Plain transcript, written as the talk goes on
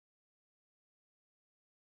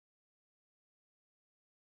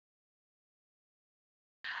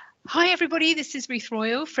Hi everybody, this is Ruth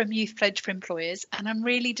Royal from Youth Pledge for Employers, and I'm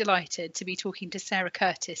really delighted to be talking to Sarah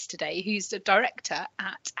Curtis today, who's the director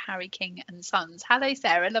at Harry King and Sons. Hello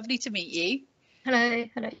Sarah, lovely to meet you. Hello,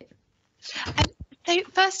 hello. So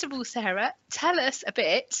first of all, Sarah, tell us a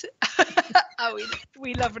bit. Oh,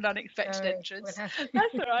 we love an unexpected entrance.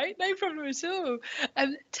 That's all right, no problem at all.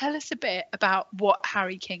 Tell us a bit about what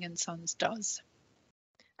Harry King and Sons does.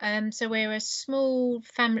 So we're a small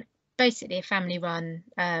family, basically a family-run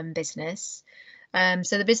business.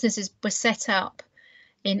 So the business was set up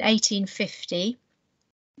in 1850.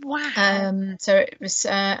 Wow. So it was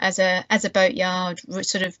as a boatyard,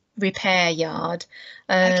 sort of repair yard.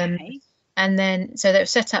 Okay. And then so they were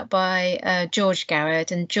set up by George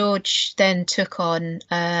Garrett, and George then took on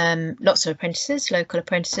lots of apprentices, local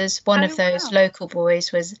apprentices. One of those local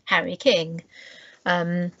boys was Harry King.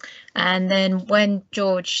 And then when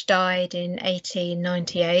George died in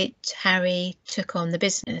 1898, Harry took on the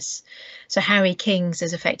business. So Harry King's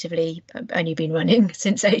has effectively only been running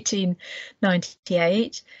since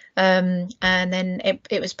 1898. And then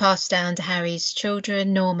it was passed down to Harry's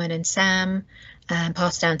children, Norman and Sam, and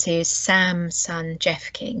passed down to Sam's son,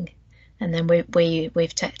 Jeff King. And then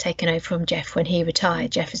we've taken over from Jeff when he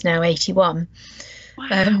retired. Jeff is now 81.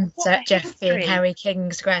 Wow. So Jeff being Harry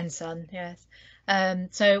King's grandson, yes.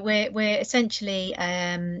 So we're essentially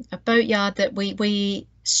a boatyard that we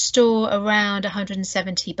store around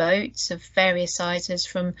 170 boats of various sizes,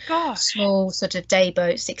 from small sort of day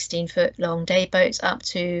boats, 16-foot long day boats, up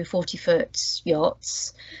to 40-foot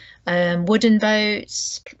yachts, wooden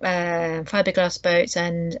boats, fiberglass boats,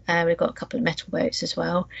 and we've got a couple of metal boats as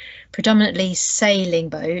well. Predominantly sailing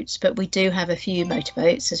boats, but we do have a few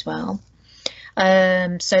motorboats as well.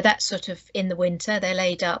 So that's sort of in the winter. They're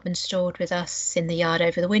laid up and stored with us in the yard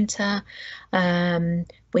over the winter.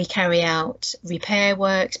 We carry out repair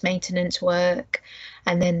works, maintenance work,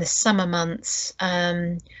 and then the summer months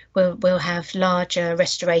we'll have larger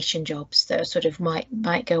restoration jobs that sort of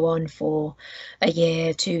might go on for a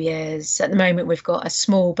year, 2 years. At the moment we've got a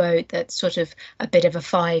small boat that's sort of a bit of a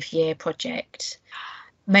 5-year project,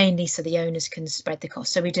 mainly so the owners can spread the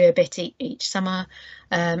cost. So we do a bit each summer,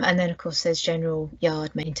 and then of course there's general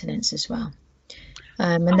yard maintenance as well.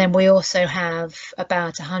 And then we also have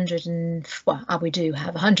about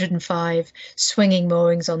 105 swinging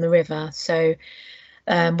moorings on the river. So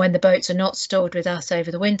when the boats are not stored with us over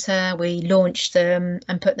the winter, we launch them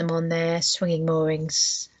and put them on their swinging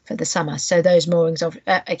moorings for the summer. So those moorings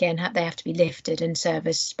again they have to be lifted and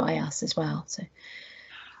serviced by us as well. So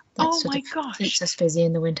that gosh, keeps us busy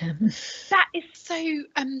in the winter. That is so,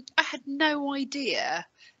 I had no idea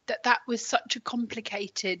that was such a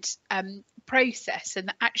complicated process, and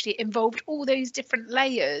that actually involved all those different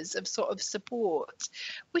layers of sort of support.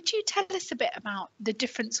 Would you tell us a bit about the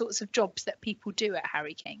different sorts of jobs that people do at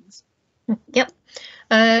Harry King's? Yep.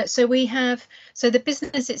 So the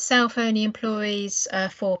business itself only employs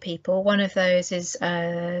 4 people. One of those is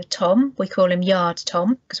Tom. We call him Yard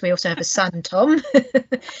Tom because we also have a son, Tom.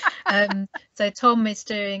 So Tom is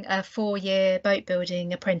doing a 4-year boat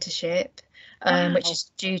building apprenticeship, which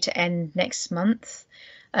is due to end next month.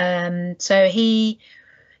 So him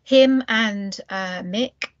and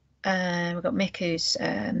Mick, we've got Mick who's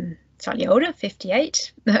slightly older,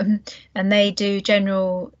 58, and they do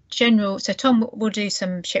general. So Tom will do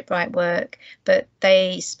some shipwright work, but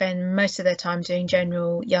they spend most of their time doing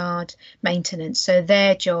general yard maintenance. So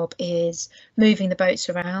their job is moving the boats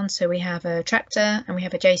around. So we have a tractor and we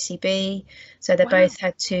have a JCB. So they both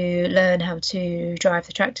had to learn how to drive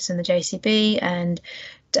the tractors and the JCB, and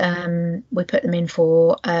we put them in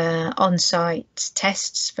for on-site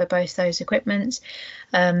tests for both those equipments.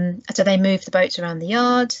 So they move the boats around the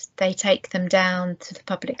yard, they take them down to the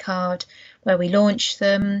public yard where we launch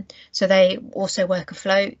them. So they also work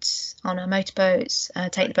afloat on our motorboats,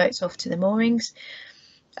 take the boats off to the moorings.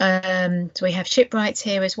 So we have shipwrights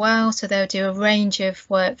here as well. So they'll do a range of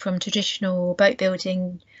work from traditional boat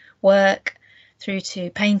building work through to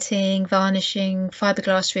painting, varnishing,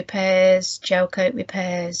 fiberglass repairs, gel coat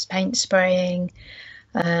repairs, paint spraying,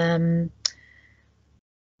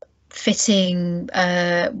 fitting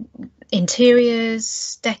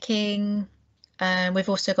interiors, decking. We've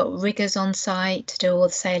also got riggers on site to do all the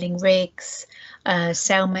sailing rigs.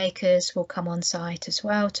 Sail makers will come on site as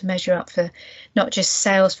well to measure up for not just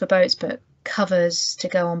sails for boats, but covers to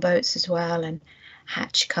go on boats as well, and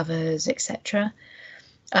hatch covers, etc.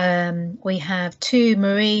 We have 2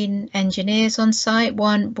 marine engineers on site.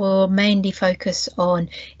 One will mainly focus on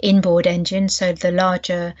inboard engines, so the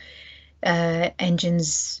larger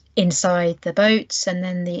engines inside the boats, and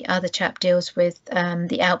then the other chap deals with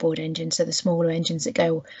the outboard engines, so the smaller engines that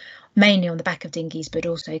go mainly on the back of dinghies, but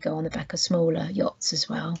also go on the back of smaller yachts as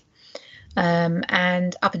well.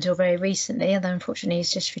 And up until very recently, although unfortunately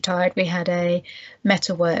he's just retired, we had a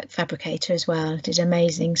metalwork fabricator as well. Did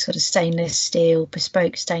amazing sort of stainless steel,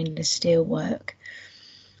 bespoke stainless steel work,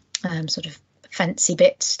 sort of fancy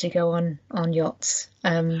bits to go on yachts.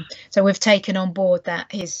 So we've taken on board that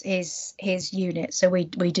his unit. So we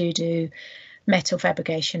do metal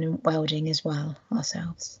fabrication and welding as well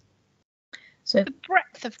ourselves. So the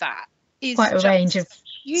breadth of that is quite a range of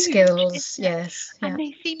huge, skills. Yes, and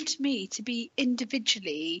they seem to me to be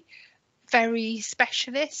individually very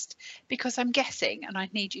specialist, because I'm guessing, and I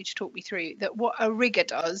need you to talk me through, that what a rigger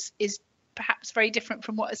does is perhaps very different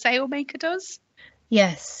from what a sailmaker does.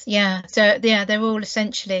 Yes, yeah. So yeah, they're all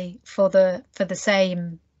essentially for the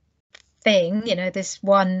same thing, you know, this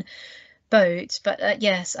one boat. But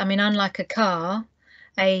yes, I mean, unlike a car,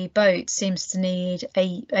 a boat seems to need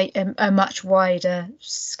a much wider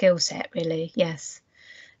skill set, really. Yes,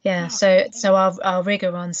 yeah. Oh, So our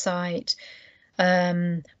rigger on site,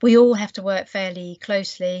 we all have to work fairly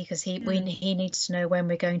closely, because he needs to know when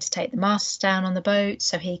we're going to take the masts down on the boat,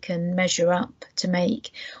 so he can measure up to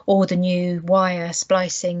make all the new wire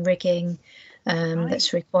splicing rigging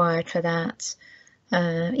that's required for that.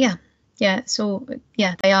 Yeah, it's all,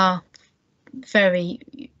 yeah, they are very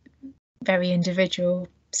individual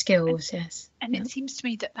skills. Yes. And it seems to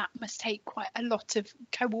me that that must take quite a lot of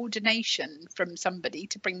coordination from somebody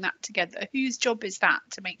to bring that together. Whose job is that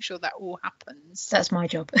to make sure that all happens? That's my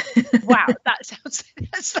job. Wow,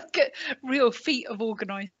 that's like a real feat of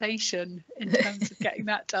organisation in terms of getting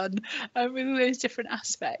that done, with all those different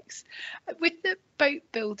aspects. With the boat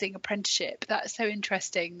building apprenticeship, that's so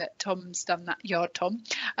interesting that Tom's done that. Yard Tom,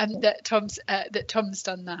 that Tom's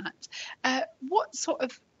done that. What sort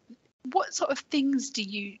of things do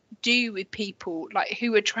you do with people like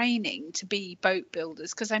who are training to be boat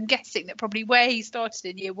builders? Because I'm guessing that probably where he started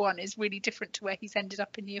in year 1 is really different to where he's ended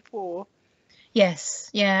up in year 4. Yes,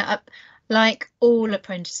 yeah. Like all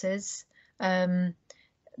apprentices, the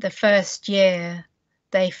first year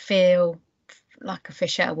they feel like a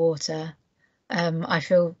fish out of water. I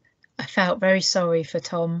felt very sorry for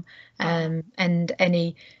Tom, and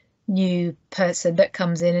any new person that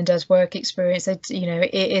comes in and does work experience. You know,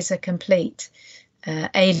 it is a complete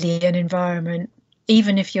alien environment,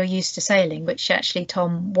 even if you're used to sailing, which actually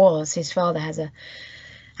Tom was. His father has a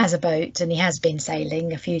boat and he has been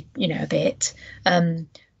sailing a bit,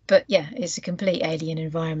 but yeah, it's a complete alien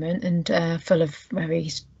environment and full of very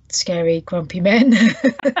scary, grumpy men.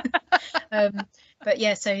 But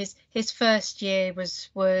yeah, so his first year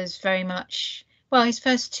was very much, well, his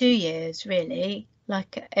first 2 years really,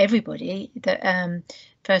 like everybody, that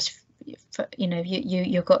first, you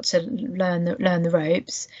got to learn the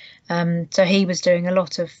ropes. So he was doing a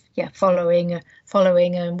lot of following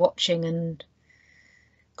and watching and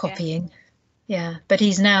copying. Yeah, but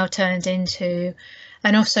he's now turned into,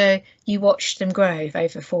 and also you watched them grow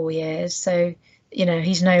over 4 years, so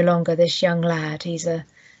he's no longer this young lad, he's a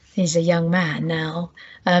young man now.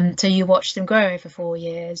 So you watch them grow over 4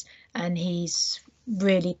 years, and he's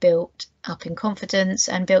really built up in confidence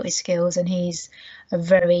and built his skills, and he's a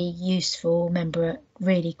very useful member,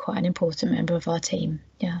 really quite an important member of our team.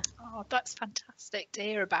 Yeah. Oh, that's fantastic to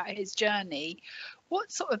hear about his journey.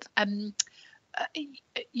 What sort of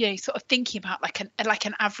sort of thinking about like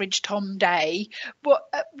an average Tom day,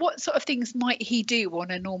 what sort of things might he do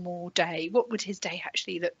on a normal day? What would his day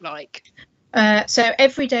actually look like? So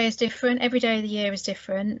every day is different. Every day of the year is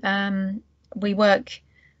different. We work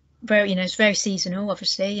very, it's very seasonal,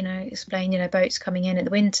 obviously. Explain, boats coming in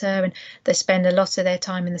the winter, and they spend a lot of their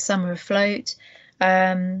time in the summer afloat.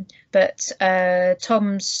 But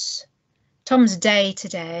Tom's day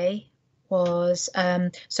today was,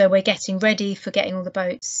 so we're getting ready for getting all the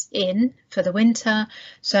boats in for the winter.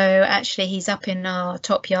 So actually he's up in our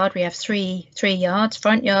top yard. We have three yards: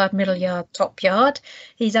 front yard, middle yard, top yard.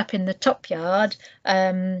 He's up in the top yard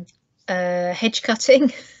hedge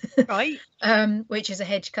cutting, right? Which is a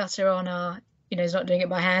hedge cutter on our, he's not doing it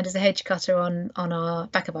by hand, as a hedge cutter on our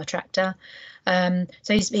back of our tractor. So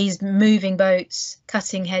he's moving boats,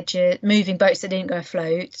 cutting hedges, moving boats that didn't go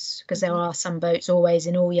afloat, because there are some boats always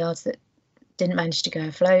in all yards that didn't manage to go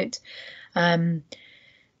afloat.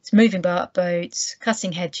 It's moving boats,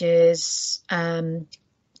 cutting hedges,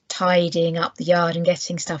 tidying up the yard and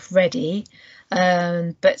getting stuff ready.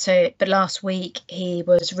 But last week he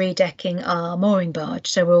was redecking our mooring barge.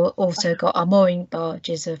 So we've also got our mooring barge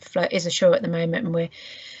is ashore at the moment, and we're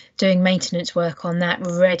doing maintenance work on that,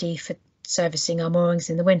 ready for servicing our moorings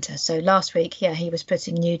in the winter. So last week, he was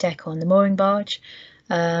putting new deck on the mooring barge.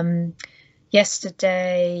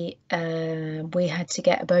 Yesterday we had to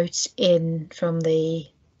get a boat in from the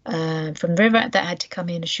river that had to come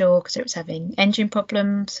in ashore because it was having engine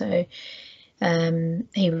problems. So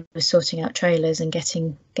he was sorting out trailers and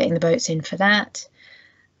getting the boats in for that.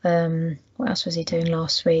 What else was he doing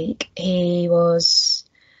last week? He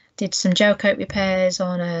did some gel coat repairs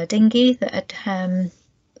on a dinghy that had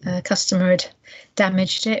a customer had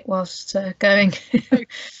damaged it whilst going.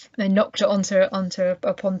 They knocked it onto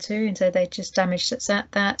a pontoon, so they just damaged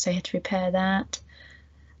that. So he had to repair that.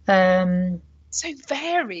 So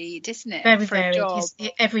varied, isn't it? Very for a varied. job.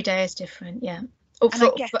 Every day is different. Yeah.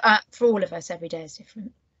 For all of us, every day is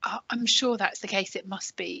different. I'm sure that's the case. It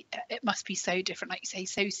must be so different, like you say,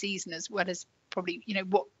 so seasonal, as well as probably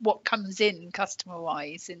what comes in customer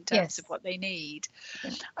wise in terms of what they need.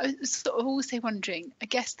 Yeah. I was sort of also wondering, I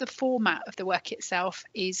guess the format of the work itself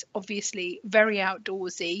is obviously very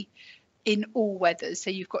outdoorsy in all weathers, so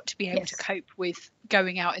you've got to be able to cope with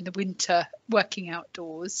going out in the winter, working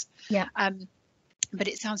outdoors. Yeah. But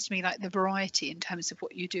it sounds to me like the variety in terms of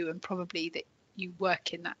what you do, and probably that you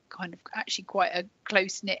work in that kind of actually quite a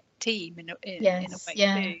close-knit team in a way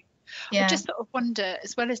too. I just sort of wonder,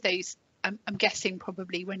 as well as those, I'm guessing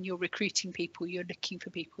probably when you're recruiting people, you're looking for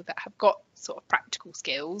people that have got sort of practical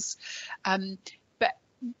skills, but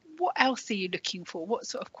what else are you looking for? What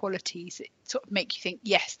sort of qualities that sort of make you think,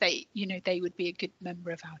 yes, they would be a good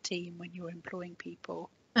member of our team when you're employing people?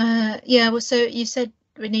 Well, so you said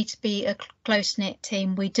we need to be a close-knit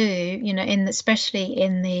team. We do, especially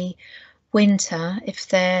in the winter, if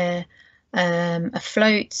they're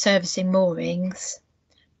afloat servicing moorings,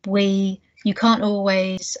 you can't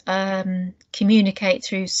always communicate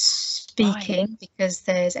through speaking because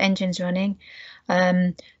there's engines running.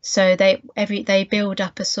 So they build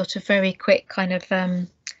up a sort of very quick kind of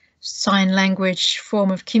sign language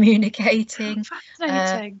form of communicating.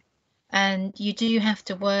 Fascinating. And you do have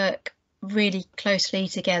to work really closely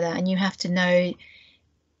together, and you have to know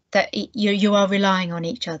that you are relying on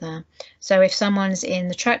each other. So if someone's in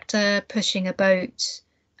the tractor pushing a boat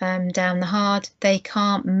down the hard, they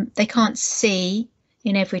can't see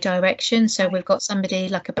in every direction. So we've got somebody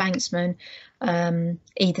like a banksman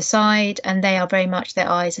either side, and they are very much their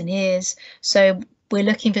eyes and ears. So we're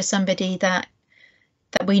looking for somebody that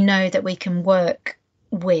we know that we can work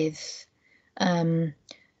with. So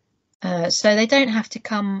they don't have to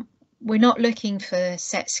come. We're not looking for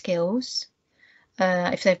set skills.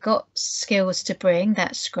 If they've got skills to bring,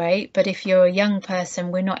 that's great. But if you're a young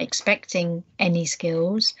person, we're not expecting any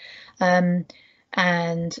skills. And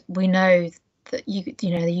we know that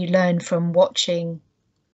you learn from watching.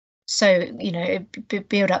 So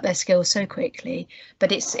build up their skills so quickly.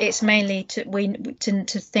 But it's mainly to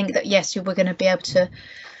think that yes, we're going to be able to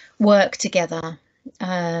work together.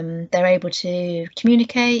 They're able to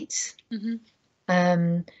communicate.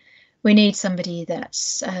 Mm-hmm. We need somebody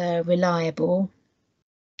that's reliable.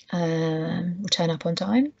 Will turn up on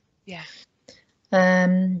time. Yeah.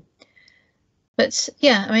 But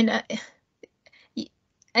yeah, I mean,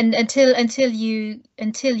 and until you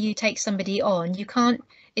take somebody on, you can't.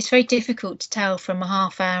 It's very difficult to tell from a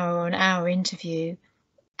half hour or an hour interview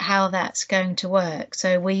how that's going to work.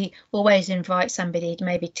 So we always invite somebody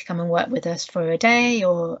maybe to come and work with us for a day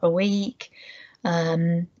or a week.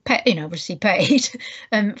 Obviously paid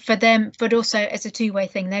for them, but also as a two-way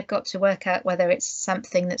thing. They've got to work out whether it's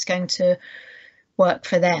something that's going to work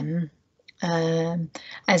for them.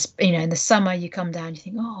 As in the summer you come down, you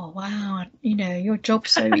think, oh wow, your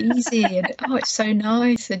job's so easy, and oh, it's so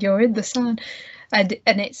nice, and you're in the sun, and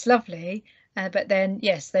it's lovely. But then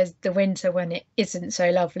yes, there's the winter when it isn't so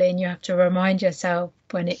lovely, and you have to remind yourself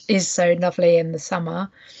when it is so lovely in the summer.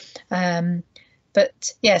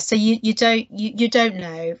 But yeah, so you don't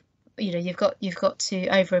know, you've got to,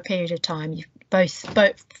 over a period of time,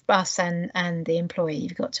 both us and the employee,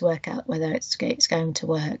 you've got to work out whether it's going to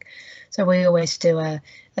work. So we always do a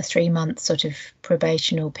 3-month sort of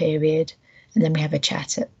probational period, and then we have a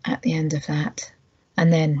chat at the end of that,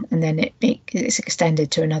 and then it's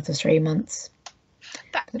extended to another 3 months.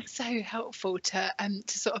 That's so helpful to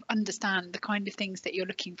sort of understand the kind of things that you're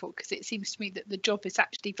looking for, because it seems to me that the job is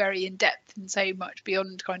actually very in depth and so much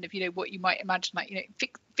beyond kind of what you might imagine, like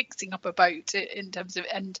fixing up a boat in terms of,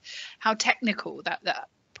 and how technical that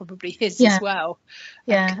probably is as well.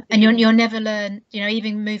 Yeah, and you'll never learn.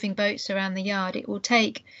 Even moving boats around the yard, it will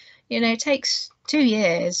take, it takes 2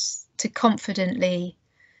 years to confidently.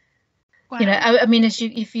 Wow. I mean,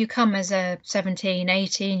 if you come as a 17,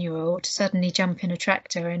 18-year-old, to suddenly jump in a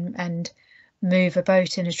tractor and move a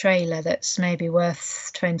boat in a trailer that's maybe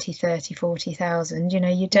worth 20, 30, 40,000,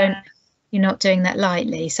 you're not doing that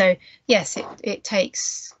lightly. So yes, it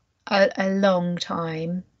takes a long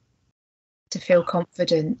time to feel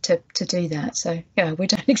confident to do that. So yeah, we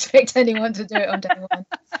don't expect anyone to do it on day one.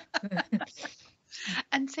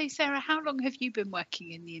 And so, Sarah, how long have you been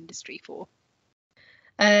working in the industry for?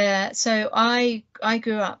 So I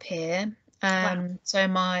grew up here. Wow. So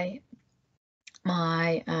my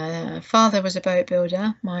father was a boat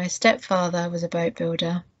builder. My stepfather was a boat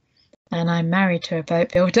builder, and I'm married to a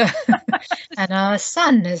boat builder. And our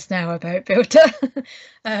son is now a boat builder.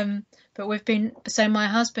 But my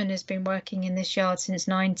husband has been working in this yard since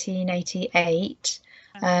 1988.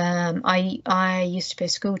 I used to be a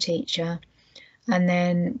school teacher. And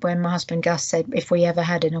then when my husband Gus said if we ever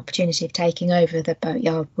had an opportunity of taking over the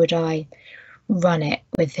boatyard, would I run it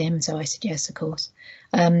with him? So I said yes, of course.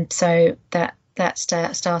 So that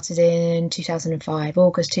started in 2005,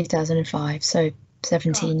 August 2005. So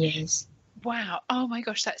 17 years. Wow. Oh my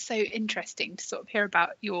gosh, that's so interesting to sort of hear about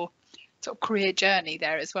your sort of career journey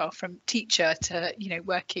there as well, from teacher to, you know,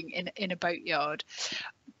 working in a boatyard.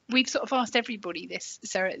 We've sort of asked everybody this,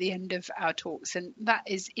 Sarah, at the end of our talks, and that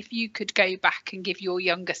is, if you could go back and give your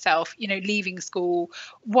younger self, you know, leaving school,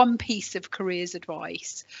 one piece of careers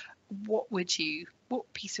advice, what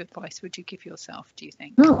piece of advice would you give yourself, do you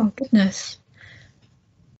think? Oh goodness.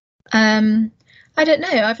 I don't know.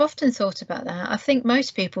 I've often thought about that. I think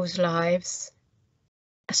most people's lives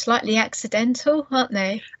are slightly accidental, aren't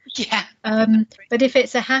they? Yeah. But if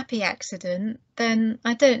it's a happy accident, then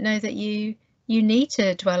I don't know that you need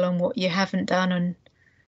to dwell on what you haven't done and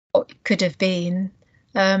what could have been.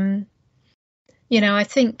 You know, I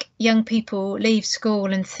think young people leave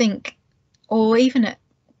school and think, or even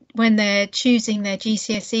when they're choosing their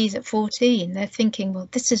GCSEs at 14, they're thinking, well,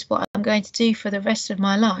 this is what I'm going to do for the rest of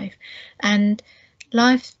my life. And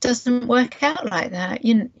life doesn't work out like that.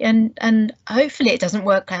 And hopefully it doesn't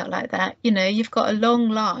work out like that. You know, you've got a long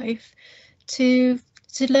life to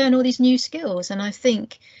learn all these new skills. And I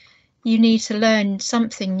think you need to learn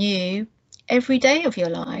something new every day of your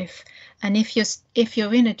life. And if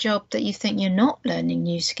you're in a job that you think you're not learning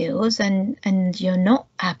new skills and you're not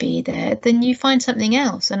happy there, then you find something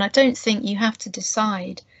else. And I don't think you have to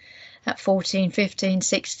decide at 14, 15,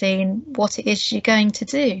 16 what it is you're going to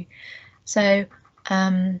do. So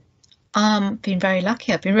I've been very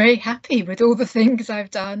lucky. I've been very happy with all the things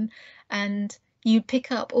I've done. And you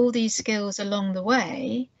pick up all these skills along the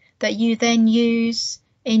way that you then use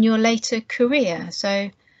in your later career.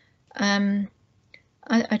 So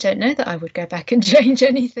I don't know that I would go back and change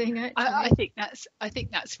anything, actually. I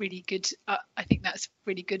think that's really good. I think that's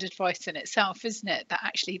really good advice in itself, isn't it? That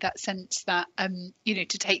actually, that sense that you know,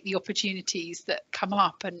 to take the opportunities that come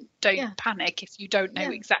up and don't panic if you don't know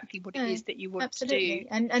exactly what it is that you want to do.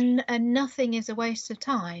 And nothing is a waste of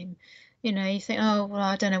time. You know, you think, oh well,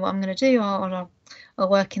 I don't know what I'm going to do, or I'll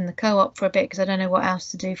work in the co-op for a bit because I don't know what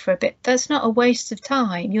else to do for a bit. That's not a waste of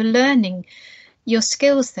time. You're learning your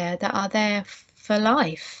skills there that are there for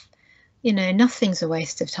life. You know, nothing's a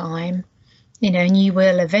waste of time. You know, and you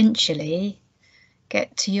will eventually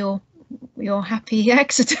get to your happy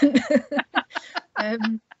accident.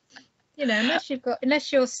 You know,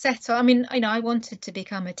 unless you're set on. I mean, you know, I wanted to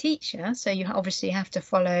become a teacher, so you obviously have to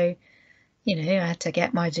follow. You know, I had to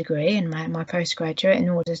get my degree and my postgraduate in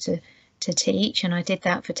order to teach, and I did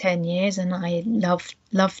that for 10 years, and I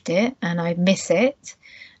loved it, and I miss it.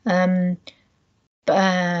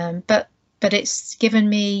 But it's given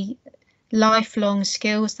me lifelong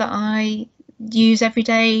skills that I use every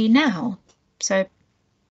day now. So,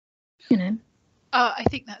 you know. I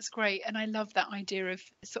think that's great, and I love that idea of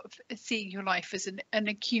sort of seeing your life as an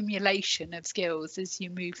accumulation of skills as you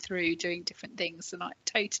move through doing different things. And I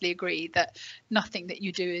totally agree that nothing that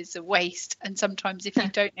you do is a waste. And sometimes if you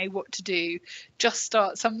don't know what to do, just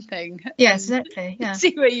start something. Yeah, exactly. Yeah.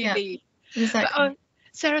 See where you lead. Exactly. But,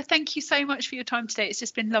 Sarah, thank you so much for your time today. It's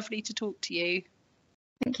just been lovely to talk to you.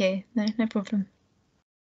 Thank you. No problem.